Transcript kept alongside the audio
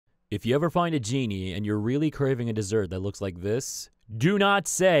If you ever find a genie and you're really craving a dessert that looks like this, do not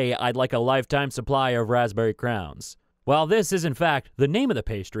say, "I'd like a lifetime supply of raspberry crowns." While this is in fact the name of the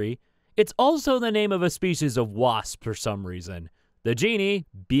pastry, it's also the name of a species of wasp for some reason. The genie,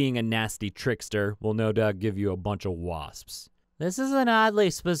 being a nasty trickster, will no doubt give you a bunch of wasps. This is an oddly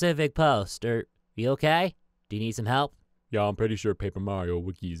specific post. You okay? Do you need some help? Yeah, I'm pretty sure Paper Mario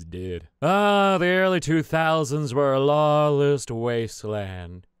Wiki is dead. The early 2000s were a lawless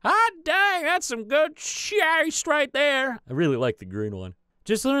wasteland. Hot dang, that's some good chase right there. I really like the green one.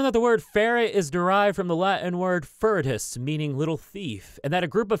 Just learned that the word ferret is derived from the Latin word ferretus, meaning little thief, and that a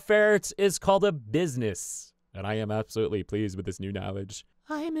group of ferrets is called a business. And I am absolutely pleased with this new knowledge.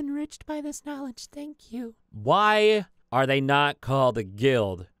 I am enriched by this knowledge, thank you. Why are they not called a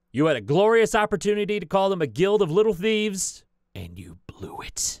guild? You had a glorious opportunity to call them a guild of little thieves, and you blew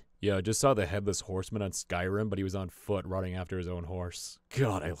it. Yeah, I just saw the Headless Horseman on Skyrim, but he was on foot running after his own horse.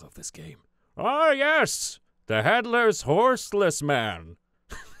 God, I love this game. Ah, yes, the Headless Horseless Man.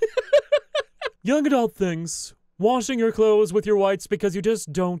 Young adult things. Washing your clothes with your whites because you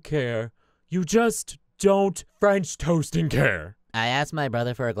just don't care. You just don't French toast and care. I asked my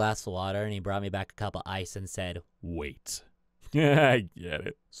brother for a glass of water, and he brought me back a cup of ice and said, "Wait." Yeah, I get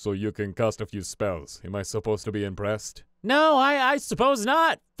it. So you can cast a few spells. Am I supposed to be impressed? No, I suppose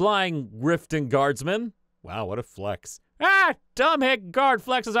not, flying Riften Guardsman. Wow, what a flex. Ah, dumb hick guard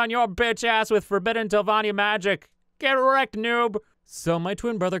flexes on your bitch ass with forbidden Telvannia magic. Get wrecked, noob. So my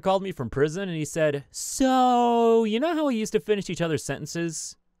twin brother called me from prison and he said, "So, you know how we used to finish each other's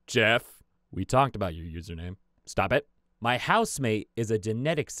sentences? Jeff, we talked about your username. Stop it. My housemate is a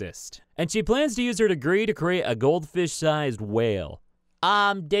geneticist, and she plans to use her degree to create a goldfish-sized whale."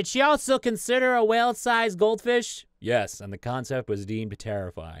 Did she also consider a whale-sized goldfish? Yes, and the concept was deemed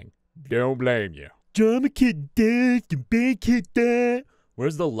terrifying. Don't blame you. Drama kid dead, the bad kid dead.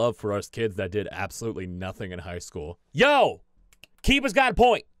 Where's the love for us kids that did absolutely nothing in high school? Yo! Keeper's got a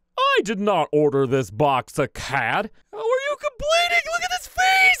point. I did not order this box of cat. How are you complaining? Look at this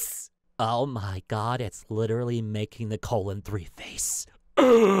face! Oh my god, it's literally making the :3 face.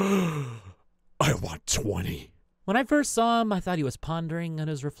 I want 20. When I first saw him, I thought he was pondering on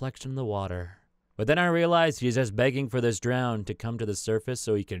his reflection in the water. But then I realized he's just begging for this drown to come to the surface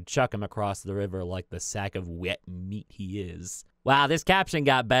so he can chuck him across the river like the sack of wet meat he is. Wow, this caption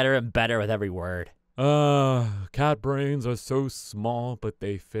got better and better with every word. Cat brains are so small, but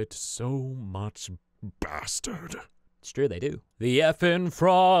they fit so much bastard. It's true, they do. The F in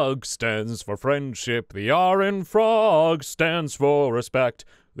frog stands for friendship. The R in frog stands for respect.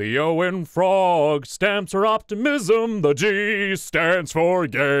 The O in frog stands for optimism. The G stands for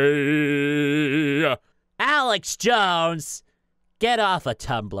gay. Alex Jones, get off a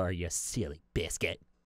Tumblr, you silly biscuit.